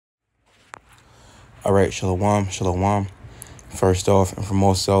All right, shalom, shalom. First off and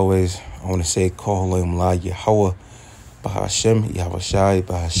foremost, always, I want to say, Kol Halayim La Yahweh, Bahashem, Yahushai,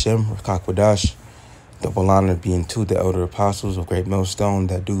 Bahashem, Rakakwadash, double honor being to the elder apostles of Great Millstone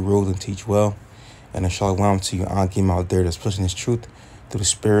that do rule and teach well. And a shalom to you, Ankim out there that's pushing his truth through the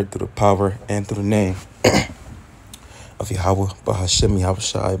spirit, through the power, and through the name of Yahweh, Bahashem,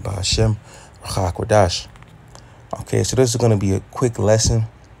 Yahushai, Bahashem, Rakakwadash. Okay, so this is going to be a quick lesson.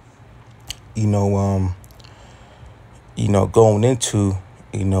 Going into,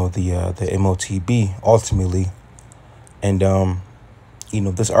 the Motb ultimately. And,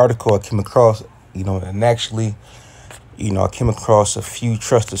 this article I came across, and actually, I came across a few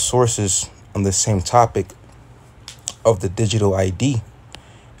trusted sources on the same topic of the digital ID,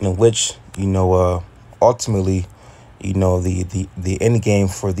 in which, ultimately, the end game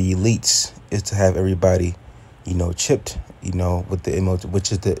for the elites is to have everybody, chipped, with the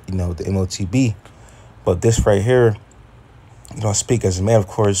which is the Motb. But this right here, I speak as a man, of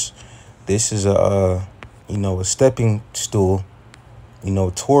course. This is a stepping stool,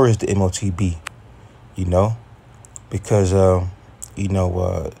 towards the Motb, because,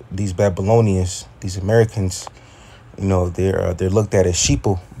 these Babylonians, these Americans, they're looked at as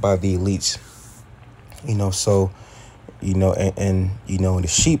sheeple by the elites, so, and the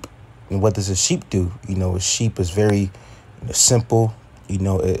sheep, and what does a sheep do? A sheep is very simple,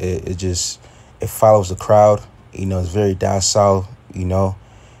 it follows the crowd. It's very docile,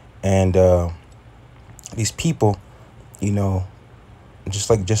 and these people, just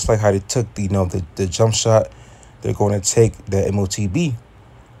like how they took the jump shot, they're going to take the Motb,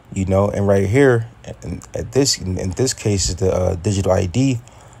 and right here, in this case is the digital ID,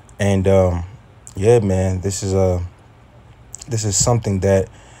 and yeah, man, this is something that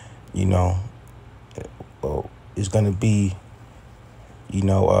is going to be,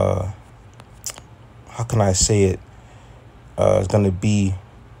 how can I say it? It's going to be,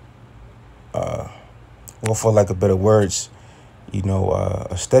 for lack of better words,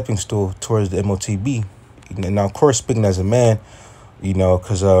 a stepping stool towards the Motb. And now, of course, speaking as a man,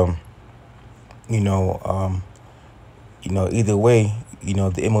 because, either way, the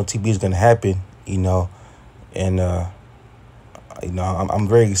Motb is going to happen, and, I'm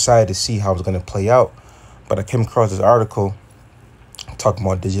very excited to see how it's going to play out. But I came across this article talking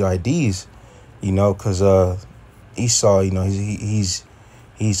about digital IDs, because Esau, he's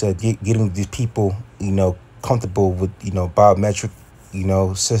getting these people, comfortable with, biometric,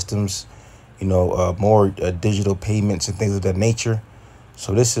 systems, more digital payments and things of that nature.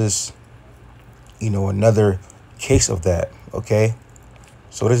 So this is, another case of that. Okay.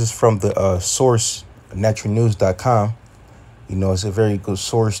 So this is from the source, naturalnews.com. It's a very good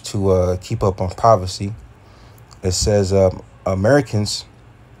source to keep up on privacy. It says Americans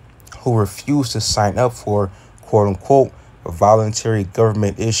who refuse to sign up for, quote unquote, a voluntary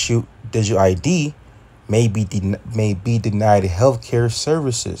government issued digital ID may be denied healthcare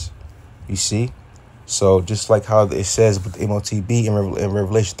services. You see? So just like how it says with the Motb in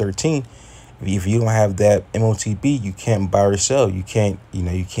Revelation 13, if you don't have that Motb, you can't buy or sell. You can't,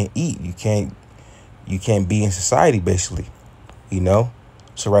 you can't eat. You can't be in society, basically.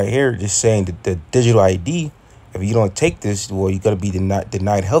 So right here, just saying that the digital ID, if you don't take this, well, you're going to be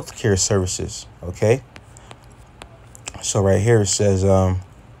denied healthcare services. Okay. So right here it says, I'm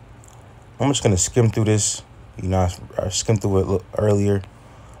just going to skim through this. I skimmed through it earlier,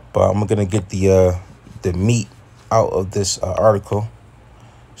 but I'm going to get the meat out of this article.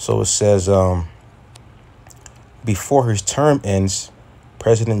 So it says, before his term ends,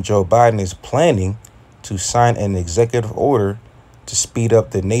 President Joe Biden is planning to sign an executive order to speed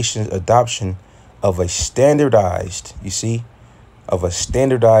up the nation's adoption of a standardized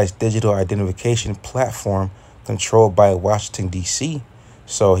digital identification platform controlled by Washington, D.C.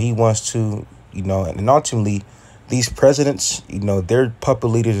 So he wants to, and ultimately these presidents, they're puppet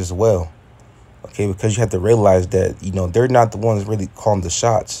leaders as well. Okay, because you have to realize that, they're not the ones really calling the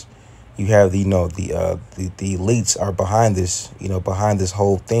shots. You have, the elites are behind this, behind this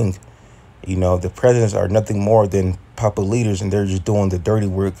whole thing. The presidents are nothing more than puppet leaders, and they're just doing the dirty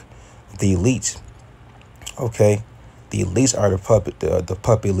work of the elites. Okay, the elites are the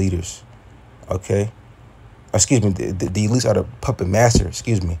puppet leaders. Okay, excuse me, the elites are the puppet master.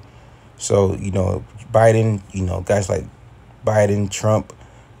 Excuse me. So Biden, guys like Biden, Trump,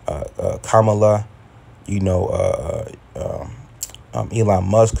 Kamala, Elon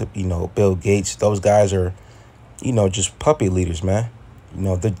Musk, Bill Gates. Those guys are, just puppet leaders, man.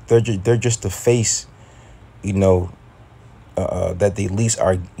 They're just the face, that the elites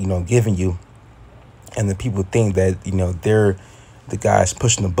are, giving you. And the people think that, they're the guys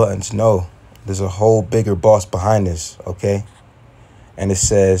pushing the buttons. No, there's a whole bigger boss behind this, okay? And it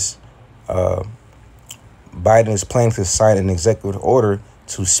says Biden is planning to sign an executive order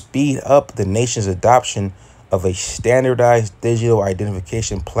to speed up the nation's adoption of a standardized digital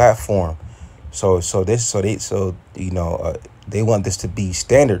identification platform. They want this to be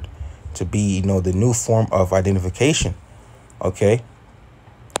standard, to be, the new form of identification. Okay.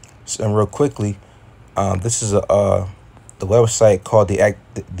 So, and real quickly, this is the website called the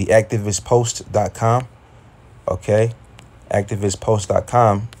activistpost.com. Okay.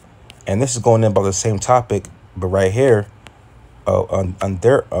 Activistpost.com. And this is going in about the same topic, but right here, on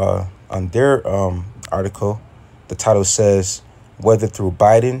their article, the title says, whether through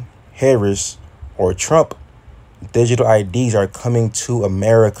Biden, Harris, or Trump, digital IDs are coming to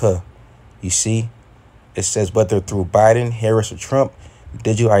America. You see, it says whether through Biden, Harris, or Trump,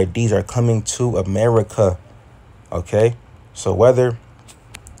 digital IDs are coming to America. Okay, so it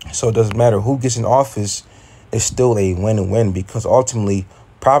doesn't matter who gets in office, it's still a win-win, because ultimately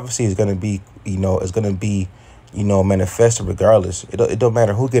prophecy is going to be, manifested regardless. It don't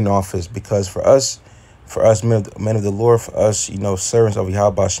matter who get in office, because for us men of the Lord, for us, servants of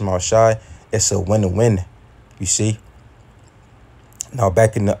Yahweh Shema Shai, it's a win-win. You see. Now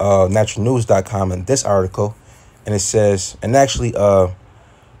back in the naturalnews.com in this article, and it says, and actually I'll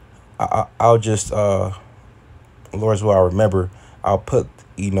just Lord's will I remember, I'll put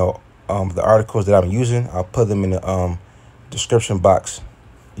the articles that I'm using, I'll put them in the description box,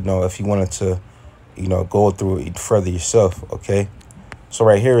 if you wanted to go through it further yourself. Okay, so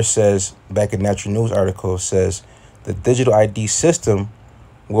right here it says, back in Natural News article, it says the digital ID system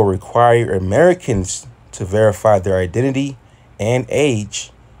will require Americans to verify their identity and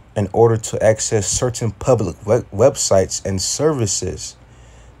age in order to access certain public websites and services.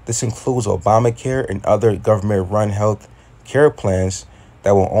 This includes Obamacare and other government-run health care plans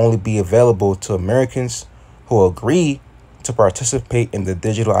that will only be available to Americans who agree to participate in the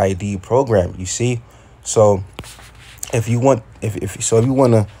digital ID program. You see, so if you want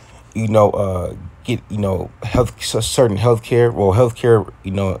to, get certain healthcare,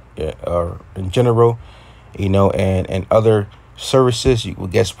 in general, and other services,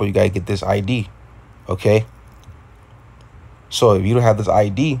 guess what? You gotta get this ID. Okay. So if you don't have this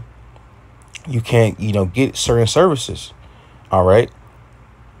ID, you can't, get certain services. All right.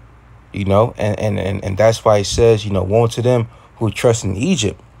 And that's why it says, woe to them who trust in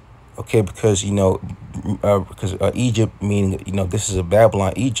Egypt. Okay, because Egypt, meaning, this is a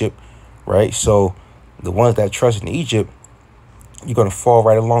Babylon, Egypt, right? So the ones that trust in Egypt, you're gonna fall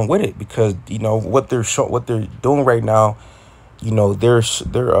right along with it, because what they're doing right now, they're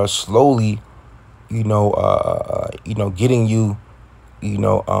slowly, getting you,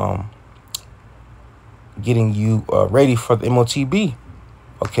 ready for the Motb.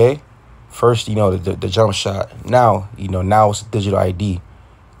 Okay, first, the jump shot. Now, now it's a digital ID.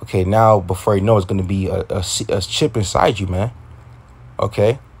 Okay, now before you know, it's gonna be a chip inside you, man.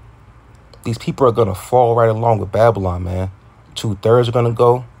 Okay, these people are gonna fall right along with Babylon, man. 2/3 are gonna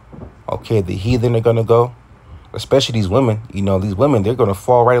go. Okay, the heathen are gonna go. Especially these women. These women, they're gonna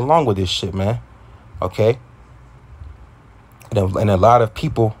fall right along with this shit, man. Okay, and a lot of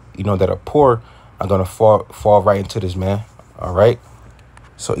people, that are poor, are gonna fall right into this, man. All right.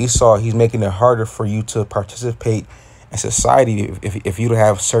 So Esau, he's making it harder for you to participate in society if you don't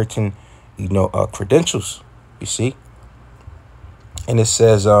have certain, credentials. You see. And it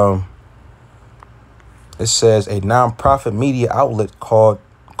says a nonprofit media outlet called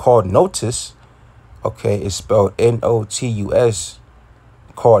Notice. Okay, it's spelled Notus.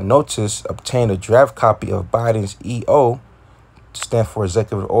 Called Notice obtained a draft copy of Biden's EO, stand for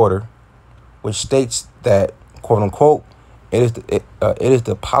executive order, which states that, quote unquote, it is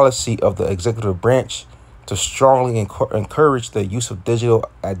the policy of the executive branch to strongly encourage the use of digital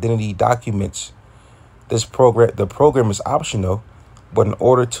identity documents. The program is optional, but in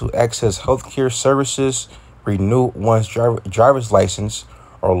order to access healthcare services, renew one's driver's license,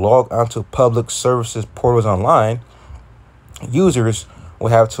 or log onto public services portals online, users will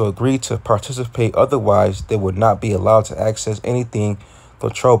have to agree to participate. Otherwise, they would not be allowed to access anything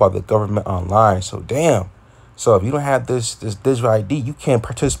controlled by the government online. So, damn. So if you don't have this digital ID, you can't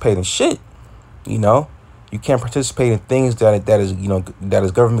participate in shit. You can't participate in things that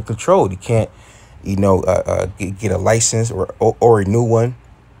is government controlled. You can't, get a license or renew one.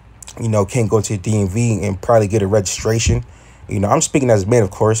 Can't go to the DMV and probably get a registration. I'm speaking as a man,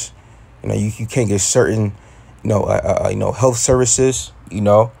 of course. You can't get certain, health services.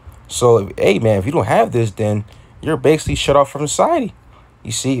 So, hey, man, if you don't have this, then you're basically shut off from society.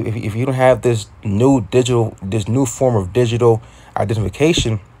 You see, if you don't have this new form of digital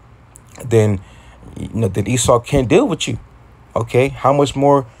identification, then then Esau can't deal with you. Okay, how much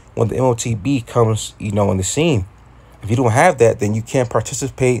more when the Motb comes, on the scene? If you don't have that, then you can't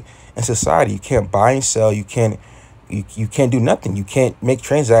participate in society. You can't buy and sell. You can't do nothing. You can't make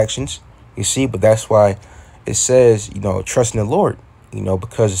transactions. You see, but that's why it says, trust in the Lord.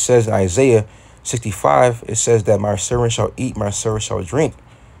 Because it says in Isaiah 65, it says that my servant shall eat, my servant shall drink.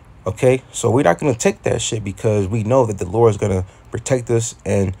 Okay, so we're not gonna take that shit because we know that the Lord is gonna protect us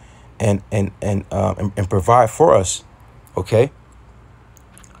and provide for us. Okay,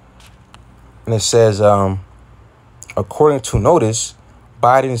 and it says, according to notice,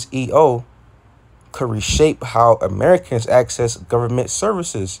 Biden's EO could reshape how Americans access government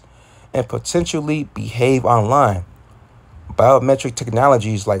services and potentially behave online. Biometric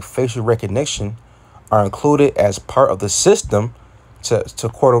technologies like facial recognition are included as part of the system to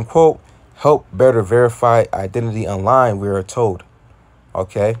quote unquote help better verify identity online, we are told.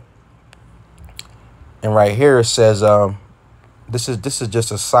 Okay. And right here it says this is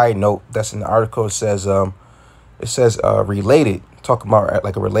just a side note that's in the article. It says related, talking about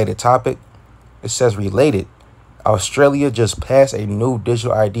like a related topic. It says related. Australia just passed a new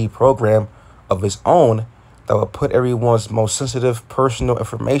digital ID program of its own that will put everyone's most sensitive personal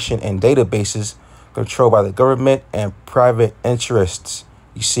information in databases controlled by the government and private interests.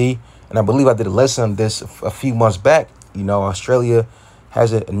 You see, and I believe I did a lesson on this a few months back. Australia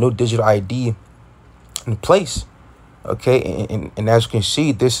has a new digital ID in place. Okay, and as you can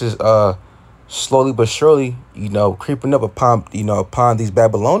see, this is slowly but surely, creeping up upon these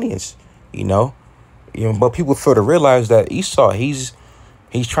Babylonians. But people fail to realize that Esau, he's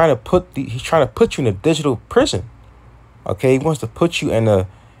trying to put you in a digital prison. Okay, he wants to put you in a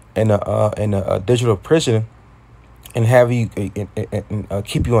digital prison and have you and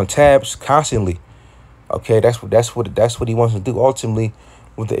keep you on tabs constantly. Okay, that's what he wants to do ultimately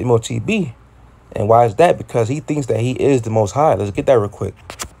with the Motb. And why is that? Because he thinks that he is the Most High. Let's get that real quick.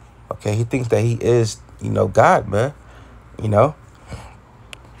 Okay, he thinks that he is, God, man.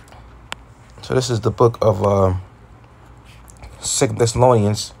 So this is the book of 2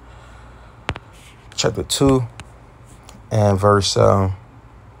 Thessalonians, chapter 2, and verse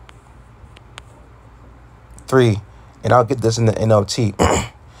 3. And I'll get this in the NLT.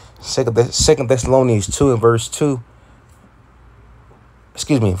 2 Thessalonians 2 and verse 2.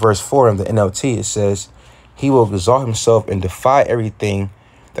 Verse 4 in the NLT. It says, he will exalt himself and defy everything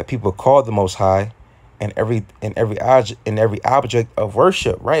that people call the Most High, and every object of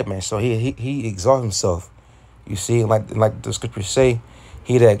worship. Right, man. So he exalts himself. You see, like the scriptures say,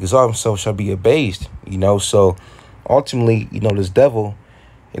 he that exalts himself shall be abased. So ultimately, this devil,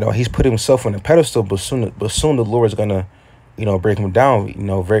 he's put himself on a pedestal, but soon the Lord is gonna, break him down,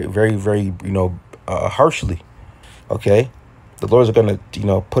 very, very, very, harshly. Okay, the Lord is gonna,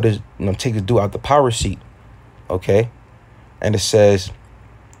 put his, take his dude out the power seat. Okay, and it says,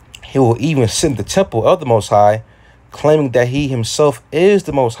 he will even sit in the temple of the Most High, claiming that he himself is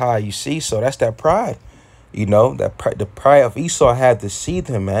the Most High. You see, so that's that pride. The pride of Esau had deceived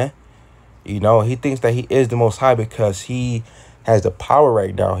him, man. He thinks that he is the Most High because he has the power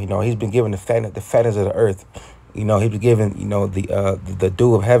right now. He's been given the fatness of the earth. He's been given, the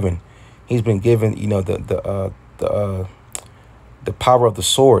dew of heaven. He's been given, the power of the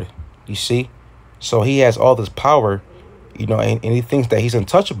sword. You see, so he has all this power, and he thinks that he's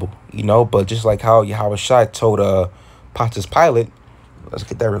untouchable. But just like how Yahushua told Pontius Pilate, let's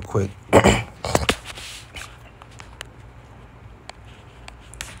get that real quick.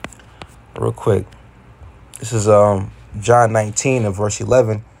 Real quick. This is John 19 and verse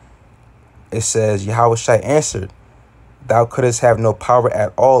 11. It says, Yahushua answered, thou couldst have no power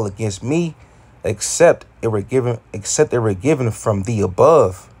at all against me, except it were given from thee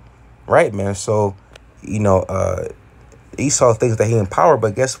above. Right, man. So, Esau thinks that he in power,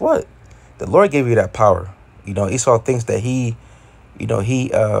 but guess what? The Lord gave you that power. Esau thinks that he's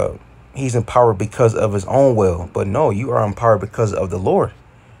in power because of his own will, but no, you are in power because of the Lord.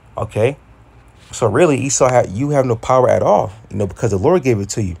 Okay, so really, Esau, you have no power at all. Because the Lord gave it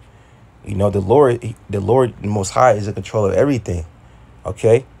to you. The Lord, the Most High, is in control of everything.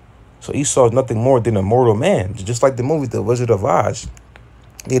 Okay, so Esau is nothing more than a mortal man, just like the movie The Wizard of Oz.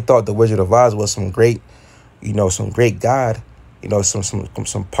 They thought the Wizard of Oz was some great, some great god,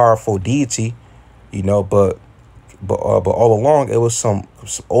 some powerful deity, but all along it was some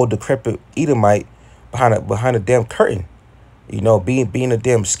old decrepit Edomite behind a damn curtain, being a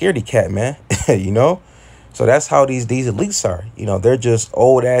damn scaredy cat, man. So that's how these elites are. They're just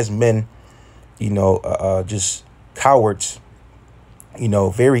old ass men, just cowards,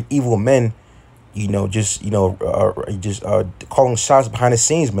 very evil men, just calling shots behind the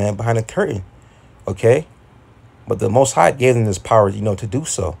scenes, man, behind the curtain. Okay, but the Most High gave them this power, to do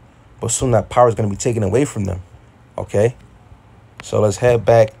so. But soon that power is going to be taken away from them. Okay, so let's head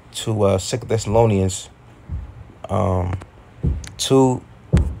back to 2 Thessalonians 2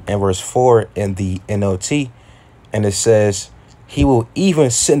 and verse 4 in the NLT, and it says, "He will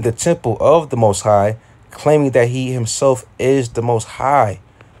even sit in the temple of the Most High, claiming that he himself is the Most High."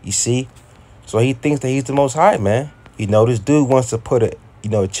 You see, so he thinks that he's the Most High, man. This dude wants to put a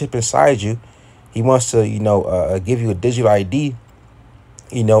chip inside you. He wants to give you a digital ID,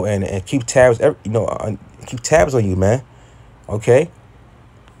 and keep tabs, keep tabs on you, man. Okay,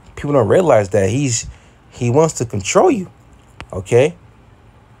 people don't realize that he wants to control you. Okay,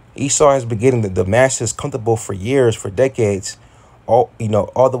 Esau has been getting the masses comfortable for years, for decades, all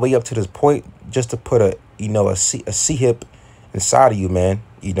the way up to this point, just to put a C-hip inside of you, man.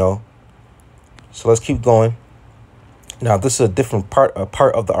 So let's keep going. Now this is a different part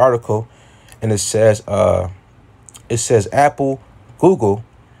of the article, and it says Apple, Google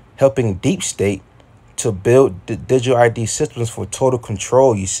helping deep state to build digital ID systems for total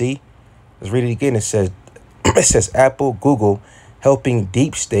control. You see, let's read it again. It says Apple, Google helping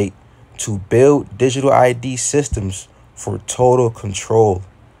deep state to build digital ID systems for total control.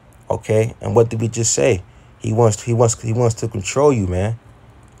 Okay, and what did we just say? He wants to control you, man.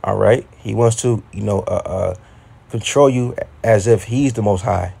 All right, he wants to control you as if he's the Most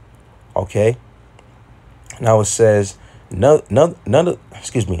High. Okay. Now it says none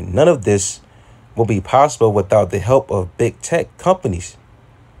of this will be possible without the help of big tech companies.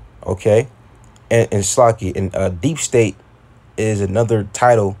 Okay, and Slocky and deep state is another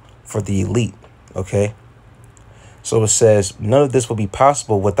title for the elite. Okay, so it says none of this will be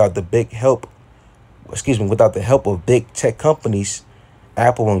possible without the help of big tech companies,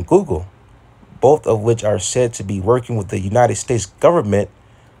 Apple and Google, both of which are said to be working with the United States government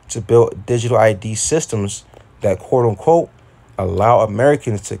to build digital ID systems that, quote unquote, allow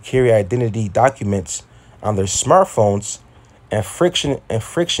Americans to carry identity documents on their smartphones and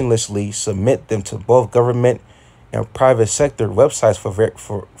frictionlessly submit them to both government and private sector websites for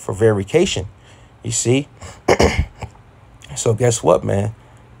verification. You see? So guess what, man?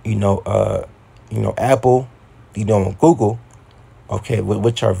 Apple, and Google, okay,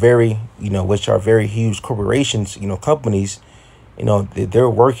 which are very huge corporations, companies, they're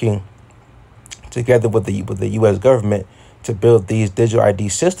working together with the U.S. government to build these digital ID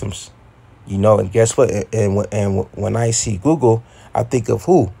systems, and guess what? And when I see Google, I think of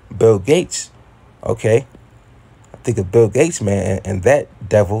who? Bill Gates. Okay, I think of Bill Gates, man, and that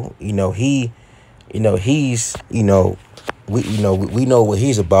devil. We know what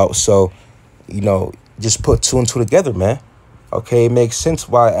he's about. So, just put two and two together, man. Okay, it makes sense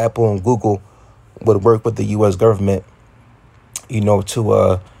why Apple and Google would work with the U.S. government,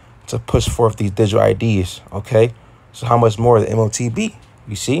 to push forth these digital IDs. Okay, so how much more the Motb?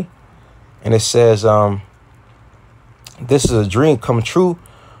 You see, and it says this is a dream come true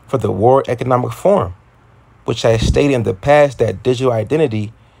for the World Economic Forum, which has stated in the past that digital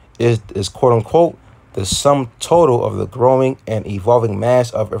identity is quote unquote the sum total of the growing and evolving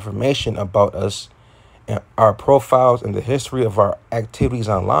mass of information about us and our profiles and the history of our activities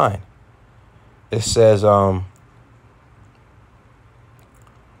online. It says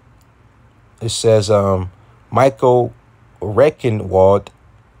Michael Reckenwald,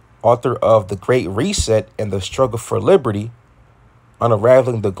 author of The Great Reset and the Struggle for Liberty,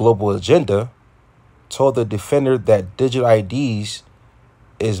 Unraveling the Global Agenda, told the Defender that digital IDs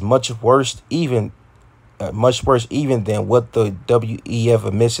is much worse even than what the WEF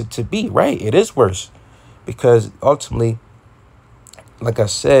admits it to be. Right, it is worse, because ultimately, like I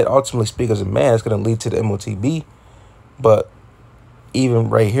said, speak as a man, it's going to lead to the Motb. But even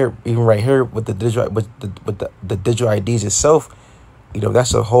right here with the digital, with the digital IDs itself,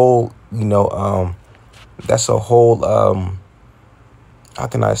 that's a whole, how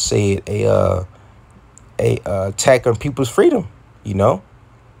can I say it, a attack on people's freedom,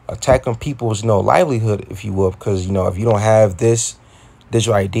 attack on people's livelihood, if you will, because if you don't have this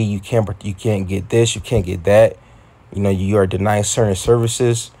digital ID, you can't get this, you can't get that, you are denied certain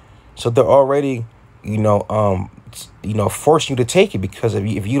services. So they're already forcing you to take it, because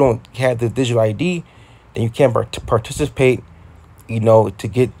if you don't have the digital ID, then you can't participate to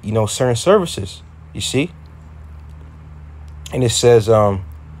get certain services, you see. And it says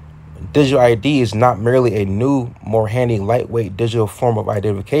digital ID is not merely a new, more handy, lightweight digital form of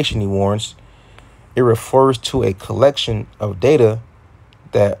identification, he warns. It refers to a collection of data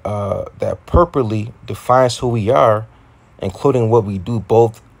that properly defines who we are, including what we do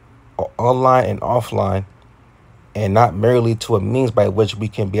both online and offline, and not merely to a means by which we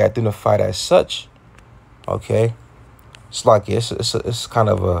can be identified as such. Okay, it's like it's kind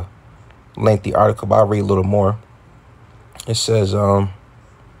of a lengthy article, but I'll read a little more. It says,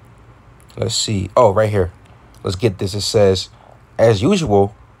 let's see. Oh, right here. Let's get this. It says, as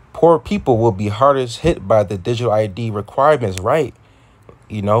usual, poor people will be hardest hit by the digital ID requirements, right?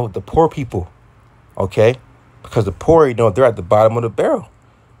 You know, the poor people, okay? Because the poor, you know, they're at the bottom of the barrel.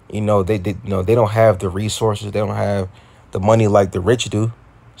 You know, they don't have the resources. They don't have the money like the rich do.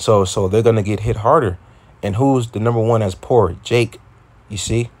 So they're going to get hit harder. And who's the number one that's poor? Jake, you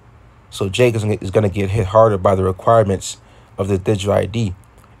see? So Jake is going to get hit harder by the requirements of the digital ID,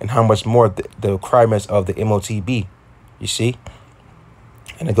 and how much more the requirements of the Motb, you see?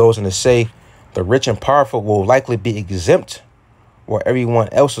 And it goes on to say, the rich and powerful will likely be exempt, while everyone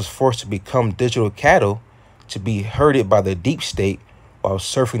else is forced to become digital cattle to be herded by the deep state while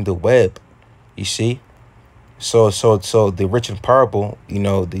surfing the web, you see? So the rich and powerful, the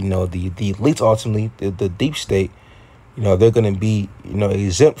elites, ultimately, the deep state, they're going to be,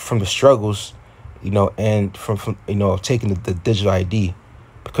 exempt from the struggles, and from taking the digital ID,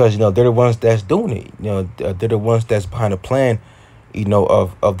 because, they're the ones that's doing it. They're the ones that's behind the plan,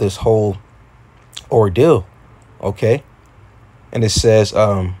 of this whole ordeal. Okay. And it says,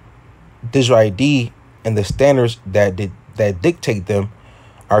 digital ID and the standards that dictate them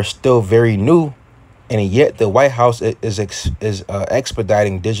are still very new. And yet the White House is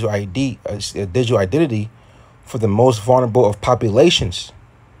expediting digital ID, digital identity for the most vulnerable of populations.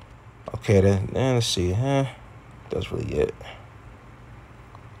 Okay, then let's see. That's really it.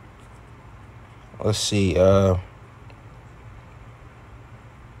 Let's see.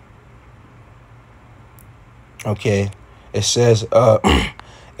 Okay, it says.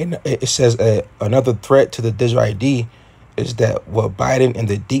 It says another threat to the digital ID is that what Biden and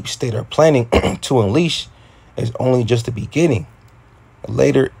the deep state are planning to unleash is only just the beginning.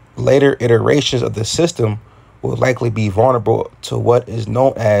 Later iterations of the system will likely be vulnerable to what is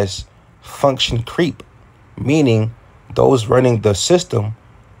known as function creep, meaning those running the system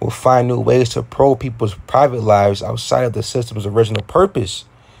will find new ways to probe people's private lives outside of the system's original purpose,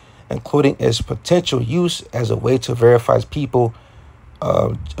 including its potential use as a way to verify people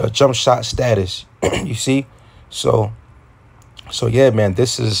a jump shot status. You see? So yeah, man,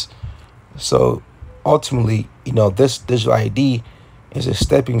 this is, so ultimately, this digital ID is a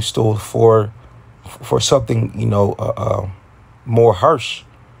stepping stool for something, more harsh,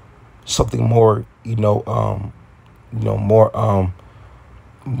 something more, more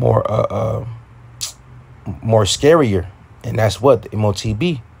scarier. And that's what the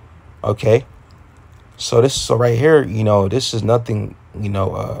Motb. Okay. So right here, this is nothing,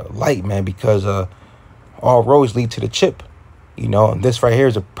 light, man, because all roads lead to the chip, and this right here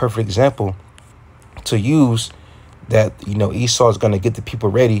is a perfect example to use that, Esau is going to get the people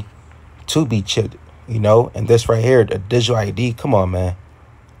ready to be chipped, and this right here, a digital ID. Come on, man.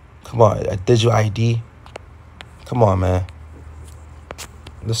 Come on, a digital ID. Come on, man.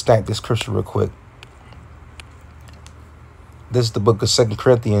 Let's stack this scripture real quick. This is the book of 2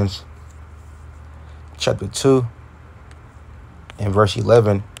 Corinthians, chapter 2, and verse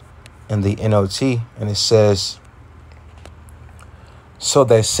 11 in the NLT, and it says, so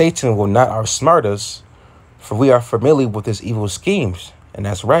that Satan will not outsmart us, for we are familiar with his evil schemes. And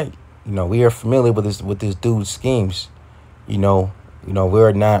that's right. We are familiar with this dude's schemes. We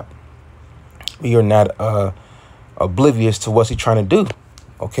are not oblivious to what's he trying to do.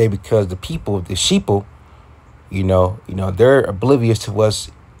 Okay, because the people, the sheeple, they're oblivious to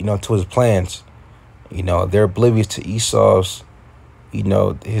what's, to his plans. They're oblivious to Esau's,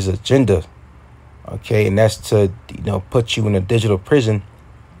 his agenda. Okay, and that's to, put you in a digital prison,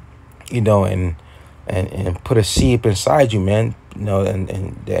 and put a seed inside you, man, and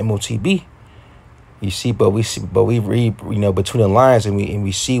the Motb. You see, but we read, between the lines, and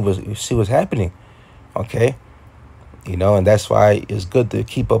we see what's happening. Okay. And that's why it's good to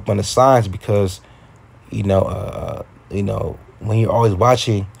keep up on the signs, because, when you're always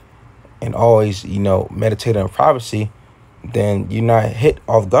watching and always, meditating on prophecy, then you're not hit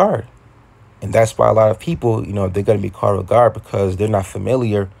off guard. And that's why a lot of people, they're going to be caught off guard, because they're not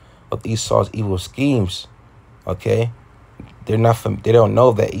familiar with Esau's evil schemes. Okay. They don't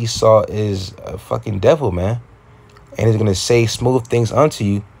know that Esau is a fucking devil, man. And he's going to say smooth things unto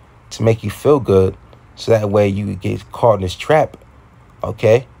you to make you feel good, so that way you get caught in this trap.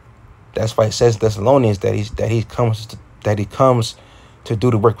 Okay. That's why it says in Thessalonians that he comes to do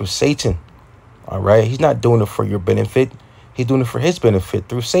the work with Satan. All right. He's not doing it for your benefit. He's doing it for his benefit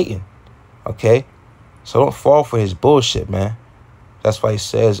through Satan. Okay. So don't fall for his bullshit, man. That's why it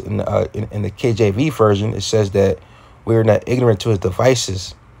says in the KJV version, it says that we are not ignorant to his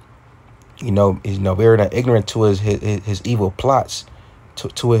devices. We are not ignorant to his evil plots,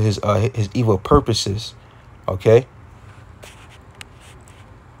 to his evil purposes. Okay.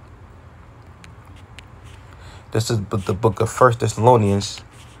 This is the book of 1 Thessalonians,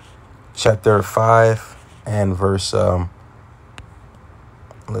 chapter 5 and verse.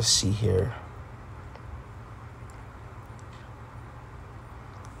 Let's see here.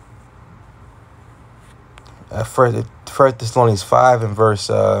 First Thessalonians 5 and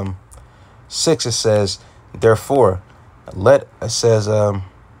verse 6, it says, therefore, let's read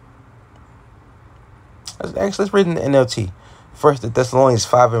in the NLT. First Thessalonians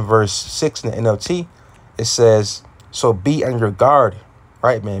 5 and verse 6 in the NLT, it says, so be on your guard,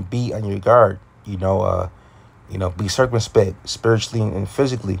 right, man? Be on your guard. Be circumspect spiritually and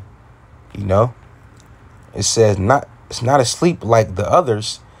physically. It says it's not asleep like the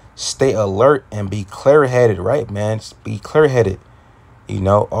others. Stay alert and be clear-headed, right, man? Be clear-headed.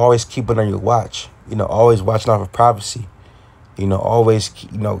 Always keep it on your watch. Always watching out for prophecy. Always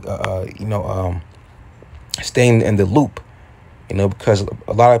staying in the loop. Because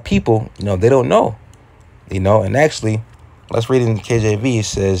a lot of people, they don't know. And actually, let's read it in the KJV. It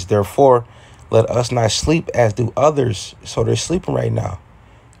says, therefore, let us not sleep as do others. So they're sleeping right now.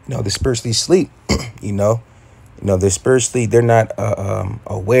 They're spiritually asleep. They're not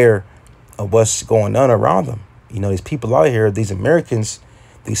aware of what's going on around them. These people out here, these Americans,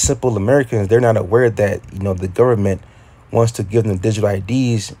 these simple Americans, they're not aware that, the government wants to give them digital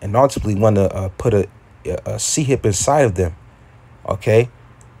IDs and ultimately want to put a C-hip inside of them. Okay.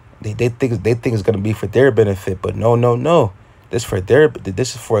 They think it's going to be for their benefit, but no. This is for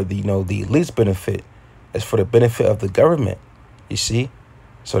the, the elite's benefit. It's for the benefit of the government. You see?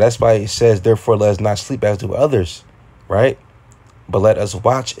 So that's why it says, therefore, let us not sleep as do others, right? But let us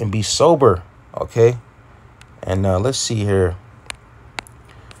watch and be sober, okay? And let's see here.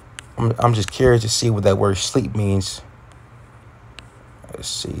 I'm just curious to see what that word sleep means. Let's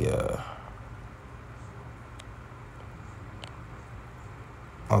see.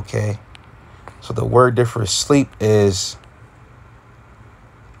 Okay. So the word there for sleep is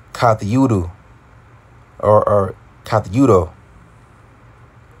kathayudu or kathayudo.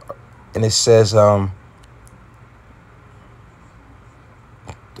 And it says to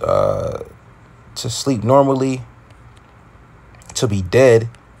sleep normally, to be dead,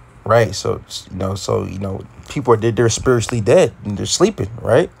 right? So people they're spiritually dead and they're sleeping,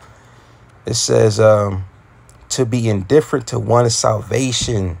 right? It says to be indifferent to one's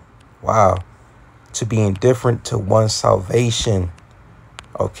salvation. Wow. To be indifferent to one's salvation.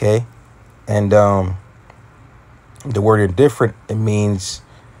 Okay. And the word indifferent, it means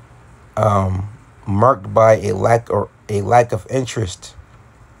marked by a lack of interest.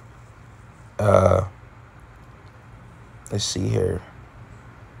 Let's see here.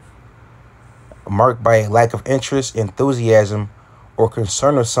 Marked by a lack of interest, enthusiasm, or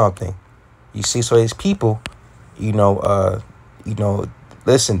concern of something. You see, so these people,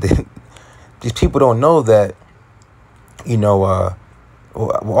 listen, these people don't know that, well,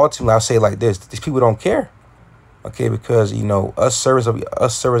 ultimately I'll say it like this: these people don't care. Okay, because us servants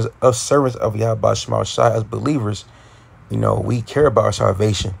of Yahweh Shema Shai, as believers, we care about our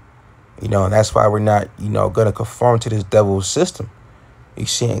salvation. And that's why we're not, gonna conform to this devil's system. You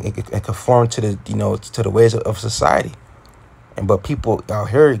see, and conform to the, to the ways of society. But people out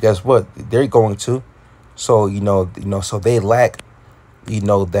here, guess what? They're going to. So so they lack,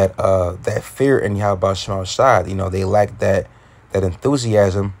 that fear in Yahweh Shema Shai. They lack that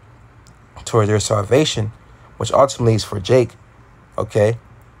enthusiasm towards their salvation, which ultimately is for Jake. Okay,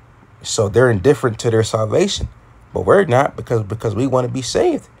 so they're indifferent to their salvation, but we're not, because we want to be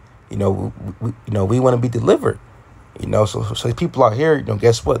saved. We want to be delivered. So people out here,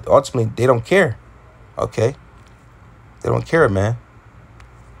 guess what? Ultimately, they don't care. Okay, they don't care, man.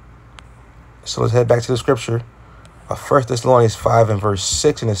 So let's head back to the scripture. 1 Thessalonians 5 and verse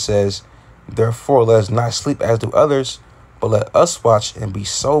 6, and it says, therefore, let us not sleep as do others, but let us watch and be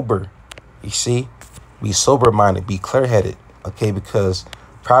sober. You see, be sober-minded, be clear-headed. Okay, because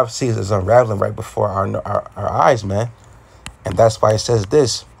prophecy is unraveling right before our eyes, man. And that's why it says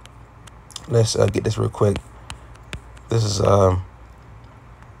this. Let's get this real quick. This is let's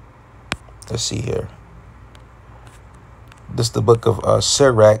see here. This is the book of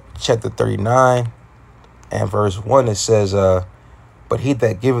Sirach, chapter 39 and verse 1. It says, but he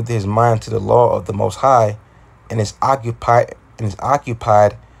that giveth his mind to the law of the Most High and is occupied in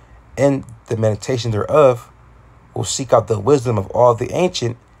the meditation thereof will seek out the wisdom of all the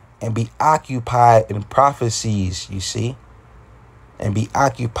ancient and be occupied in prophecies. You see? and be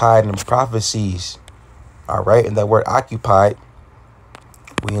occupied in prophecies. All right, and that word occupied,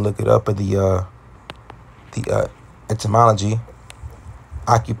 we can look it up in the etymology.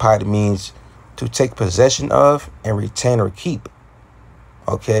 Occupied means to take possession of and retain or keep.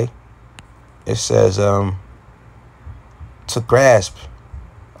 Okay, it says to grasp.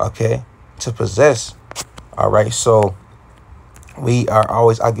 Okay, to possess. All right, so we are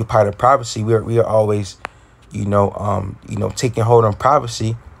always occupied in privacy. We are always, taking hold on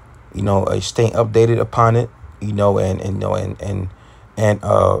privacy. Staying updated upon it. And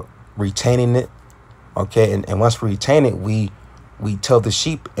retaining it. Okay, and once we retain it, we tell the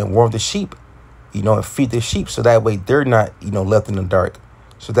sheep and warm the sheep, and feed the sheep, so that way they're not, left in the dark.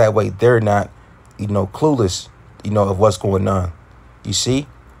 So that way they're not, clueless, of what's going on. You see?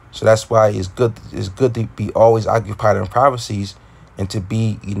 So that's why it's good to be always occupied in privacies and to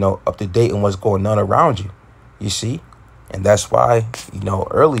be, up to date on what's going on around you. You see? And that's why,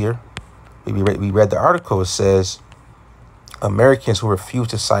 earlier we read the article. It says Americans who refuse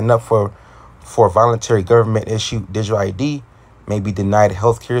to sign up for voluntary government issued digital ID may be denied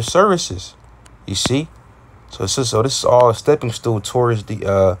healthcare services. You see? So this is all a stepping stool towards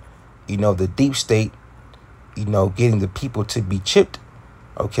the the deep state, getting the people to be chipped.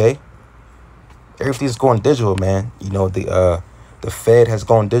 Okay, everything's going digital, man. The Fed has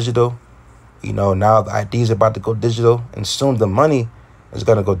gone digital. Now the IDs are about to go digital, and soon the money is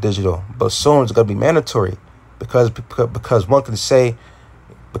gonna go digital. But soon it's gonna be mandatory, because one can say,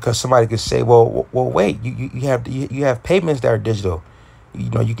 because somebody could say, well, wait, you have payments that are digital. You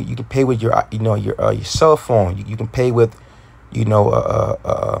can pay with your your cell phone. You can pay with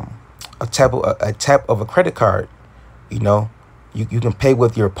a tap of a credit card. You can pay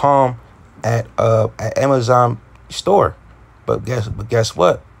with your palm at Amazon store. But guess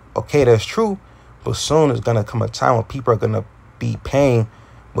what? Okay, that's true. But soon is gonna come a time when people are gonna be paying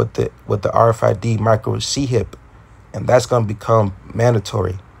with the RFID micro chip, and that's gonna become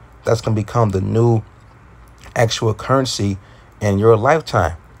mandatory. That's gonna become the new actual currency in your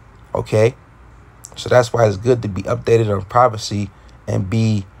lifetime. Okay, so that's why it's good to be updated on privacy and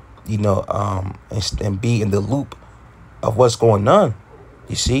be and be in the loop of what's going on.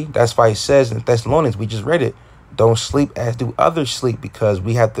 You see, that's why it says in Thessalonians, we just read it, don't sleep as do others sleep, because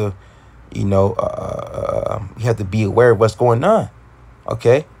we have to, we have to be aware of what's going on.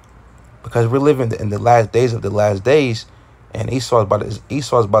 Okay, because we're living in the last days of the last days, and Esau's about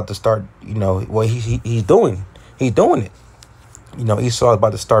to start. He's doing it. Esau's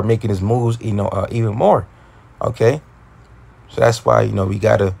about to start making his moves. Even more. Okay, so that's why we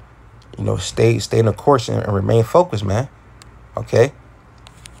gotta stay in the course and remain focused, man. Okay.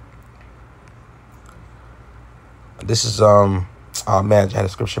 This is oh man, I had a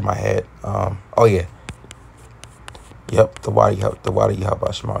scripture in my head. Oh yeah. Yep, the water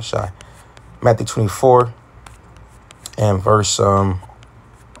Yahweh Shai. Matthew 24 and verse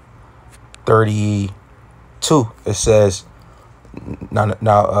 32. It says,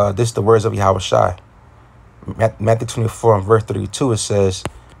 now this is the words of Yahweh Shai. Matthew 24 and verse 32. It says,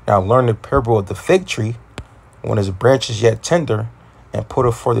 now learn the parable of the fig tree. When its branch is yet tender and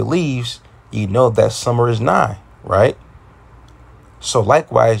putteth forth the leaves, ye know that summer is nigh. Right? So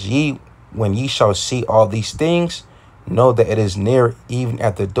likewise, when ye shall see all these things, know that it is near, even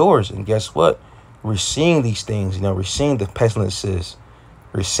at the doors. And guess what? We're seeing these things. We're seeing the pestilences,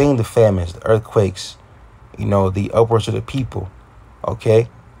 we're seeing the famines, the earthquakes, the upwards of the people. Okay,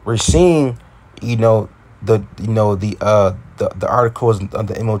 we're seeing, the articles on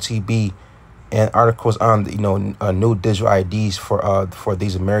the Motb and articles on new digital IDs for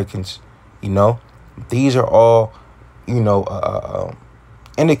these Americans. These are all,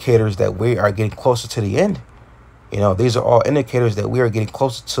 indicators that we are getting closer to the end. These are all indicators that we are getting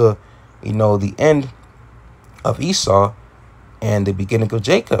closer to, the end of Esau and the beginning of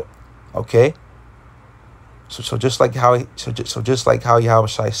Jacob. Okay. So just like how Yahweh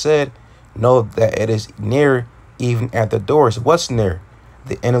Shai said, know that it is near, even at the doors. What's near?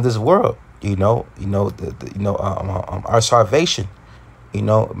 The end of this world. Our salvation.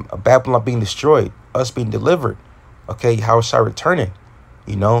 Babylon being destroyed, us being delivered. Okay, Yahweh Shai returning.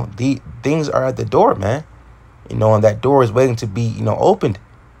 The things are at the door, man. And that door is waiting to be, opened.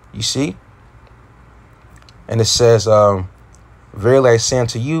 You see? And it says, verily I say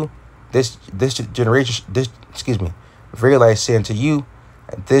unto you, verily I say unto you,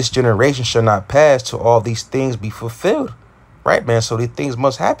 this generation shall not pass till all these things be fulfilled. Right, man? So these things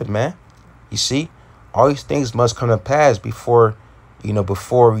must happen, man. You see? All these things must come to pass before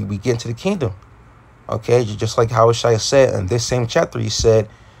we get into the kingdom. Okay, just like how Shai said in this same chapter, he said,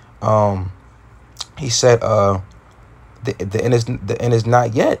 the end is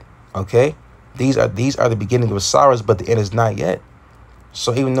not yet. Okay, these are the beginning of sorrows, but the end is not yet.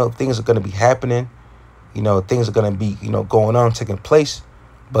 So even though things are going to be happening, things are going to be going on, taking place,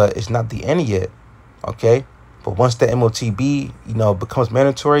 but it's not the end yet. Okay, but once the MOTB becomes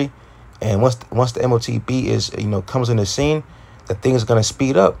mandatory, and once the MOTB is comes in the scene, the things are going to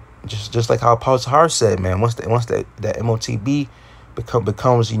speed up. Just like how Paul Tahar said, man. Once that MOTB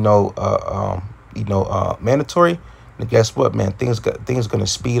becomes mandatory, then guess what, man? Things are gonna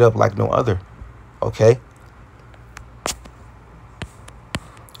speed up like no other. Okay.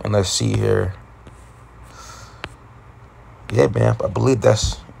 And let's see here. Yeah, man. I believe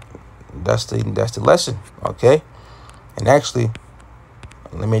that's the lesson. Okay. And actually,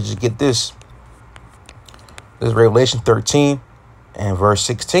 let me just get this. This is Revelation 13 and verse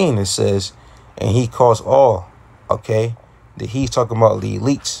 16. It says, and he calls all. Okay. That he's talking about the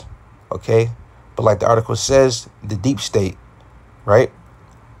elites. Okay. But like the article says, the deep state. Right.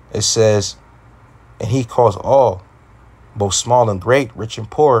 It says, and he calls all, both small and great, rich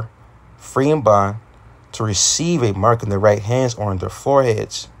and poor, free and bond, to receive a mark in their right hands or on their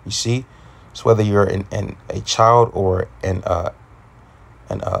foreheads. You see? So whether you're a child or an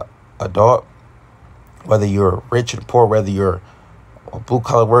adult, whether you're rich and poor, whether you're a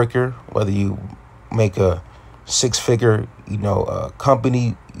blue-collar worker, whether you make a six-figure,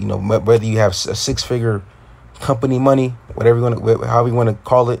 company, whether you have a six-figure company money, however you want to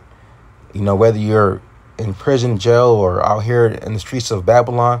call it, whether you're in prison, jail, or out here in the streets of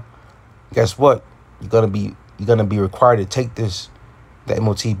Babylon, guess what? You're gonna be required to take the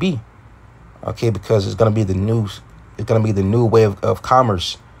MOTB, okay? Because it's gonna be the new way of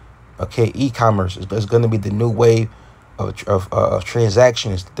commerce, okay? E-commerce is gonna be the new way of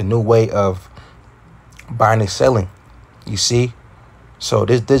transactions, the new way of buying and selling. You see, so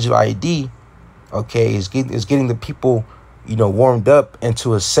this digital ID, okay, is getting the people, warmed up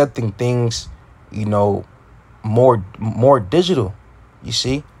into accepting things, more digital. You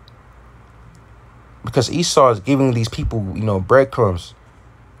see, because Esau is giving these people, breadcrumbs.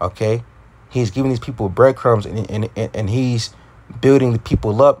 Okay, he's giving these people breadcrumbs, and he's building the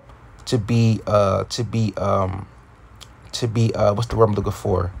people up to be what's the word I'm looking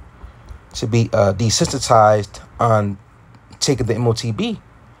for? To be desensitized on taking the MOTB,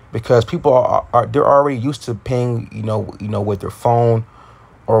 because people are they're already used to paying, with their phone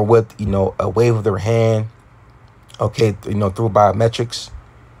or with, a wave of their hand. Okay, through biometrics.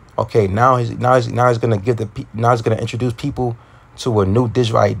 Okay, now he's gonna introduce people to a new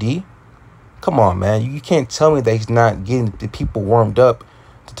digital ID. Come on, man, you can't tell me that he's not getting the people warmed up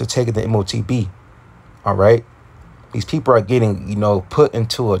to taking the MOTB. All right, these people are getting put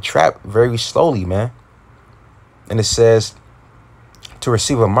into a trap very slowly, man. And it says to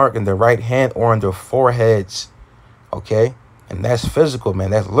receive a mark in their right hand or on their foreheads. Okay, and that's physical, man.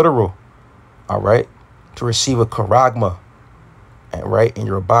 That's literal. All right, to receive a charagma, right, in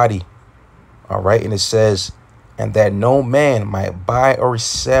your body. All right, and it says, and that no man might buy or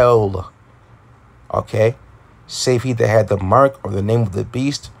sell, okay, save he that had the mark or the name of the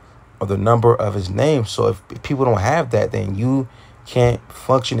beast or the number of his name. So if people don't have that, then you can't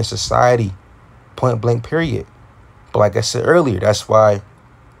function in society, point blank, period. But like I said earlier, that's why,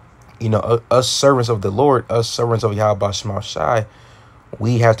 us servants of the Lord, us servants of Yahweh Shema Shai,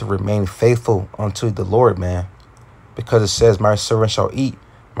 we have to remain faithful unto the Lord, man. Because it says, my servant shall eat,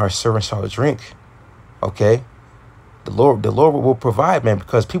 my servant shall drink. Okay? The Lord will provide, man,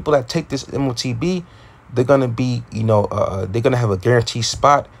 because people that take this MOTB, they're going to be, they're going to have a guaranteed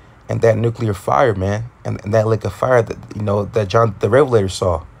spot in that nuclear fire, man. And that lake of fire that, that John the Revelator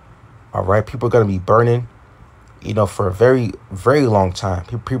saw. All right? People are going to be burning, for a very, very long time.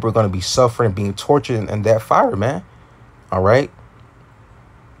 People are going to be suffering, being tortured in that fire, man. All right?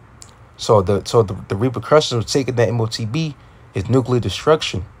 So the repercussions of taking that MOTB is nuclear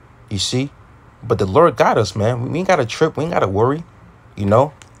destruction, you see. But the Lord got us, man. We ain't got to trip. We ain't got to worry,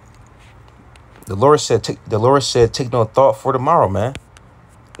 The Lord said, take no thought for tomorrow, man.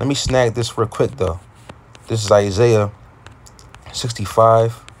 Let me snag this real quick, though. This is Isaiah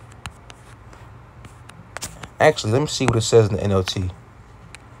 65. Actually, let me see what it says in the NLT.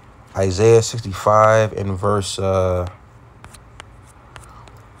 Isaiah 65 and verse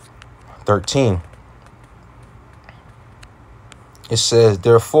 13. It says,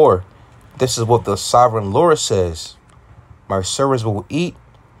 therefore, this is what the sovereign Lord says. My servants will eat,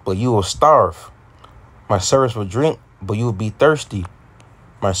 but you will starve. My servants will drink, but you will be thirsty.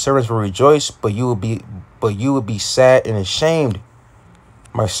 My servants will rejoice, but you will be sad and ashamed.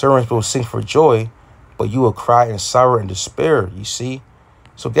 My servants will sing for joy, but you will cry in sorrow and despair. You see?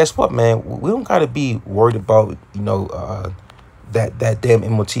 So guess what, man? We don't gotta be worried about, that damn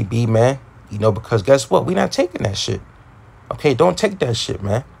Motb, man. Because guess what? We not taking that shit. Okay, don't take that shit,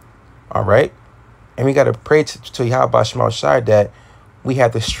 man. All right, and we gotta pray to Yahweh Shema Shai that we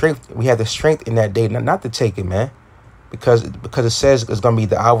have the strength. We have the strength in that day not to take it, man. Because it says it's gonna be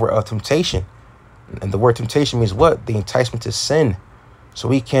the hour of temptation, and the word temptation means what? The enticement to sin. So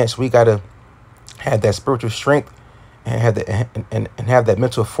we gotta have that spiritual strength and have that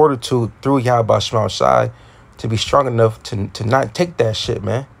mental fortitude through Yahweh Shema Shai to be strong enough to not take that shit,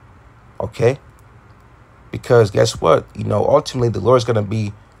 man. Okay? Because guess what? Ultimately the Lord's gonna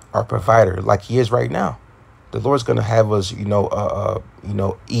be our provider, like He is right now. The Lord's gonna have us,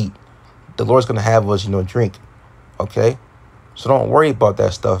 eat. The Lord's gonna have us, drink. Okay? So don't worry about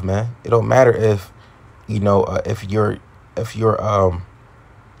that stuff, man. It don't matter if you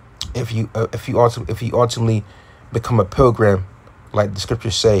ultimately become a pilgrim, like the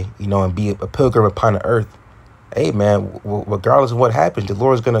scriptures say, and be a pilgrim upon the earth. Hey, man, regardless of what happens, the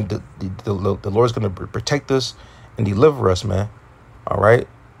Lord's gonna protect us and deliver us, man. All right.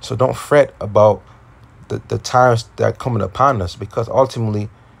 So don't fret about the times that are coming upon us, because ultimately,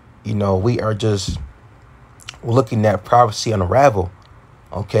 we are just looking at prophecy unravel.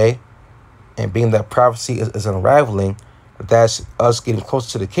 Okay. And being that prophecy is unraveling, that's us getting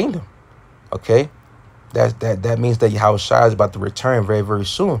closer to the kingdom. Okay. That means that Yahweh Shai is about to return very, very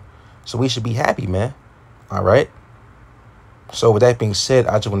soon. So we should be happy, man. All right. So with that being said,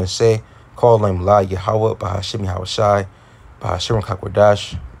 I just want to say, call Lam La Yahweh, Bahashim Yahweh Shai, Bahashim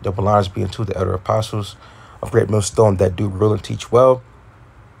Kakwadash, double honors being to the elder apostles of Great Millstone that do rule and teach well.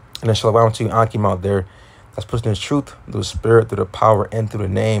 And then shalom to you, Ankim out there that's pushing the truth through the spirit, through the power, and through the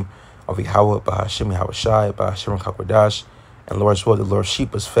name of Yahweh, Bahashim Yahweh Shai, Bahashim Kakwadash. And Lord's word, the Lord's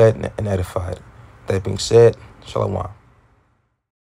sheep was fed and edified. That being said, shalom.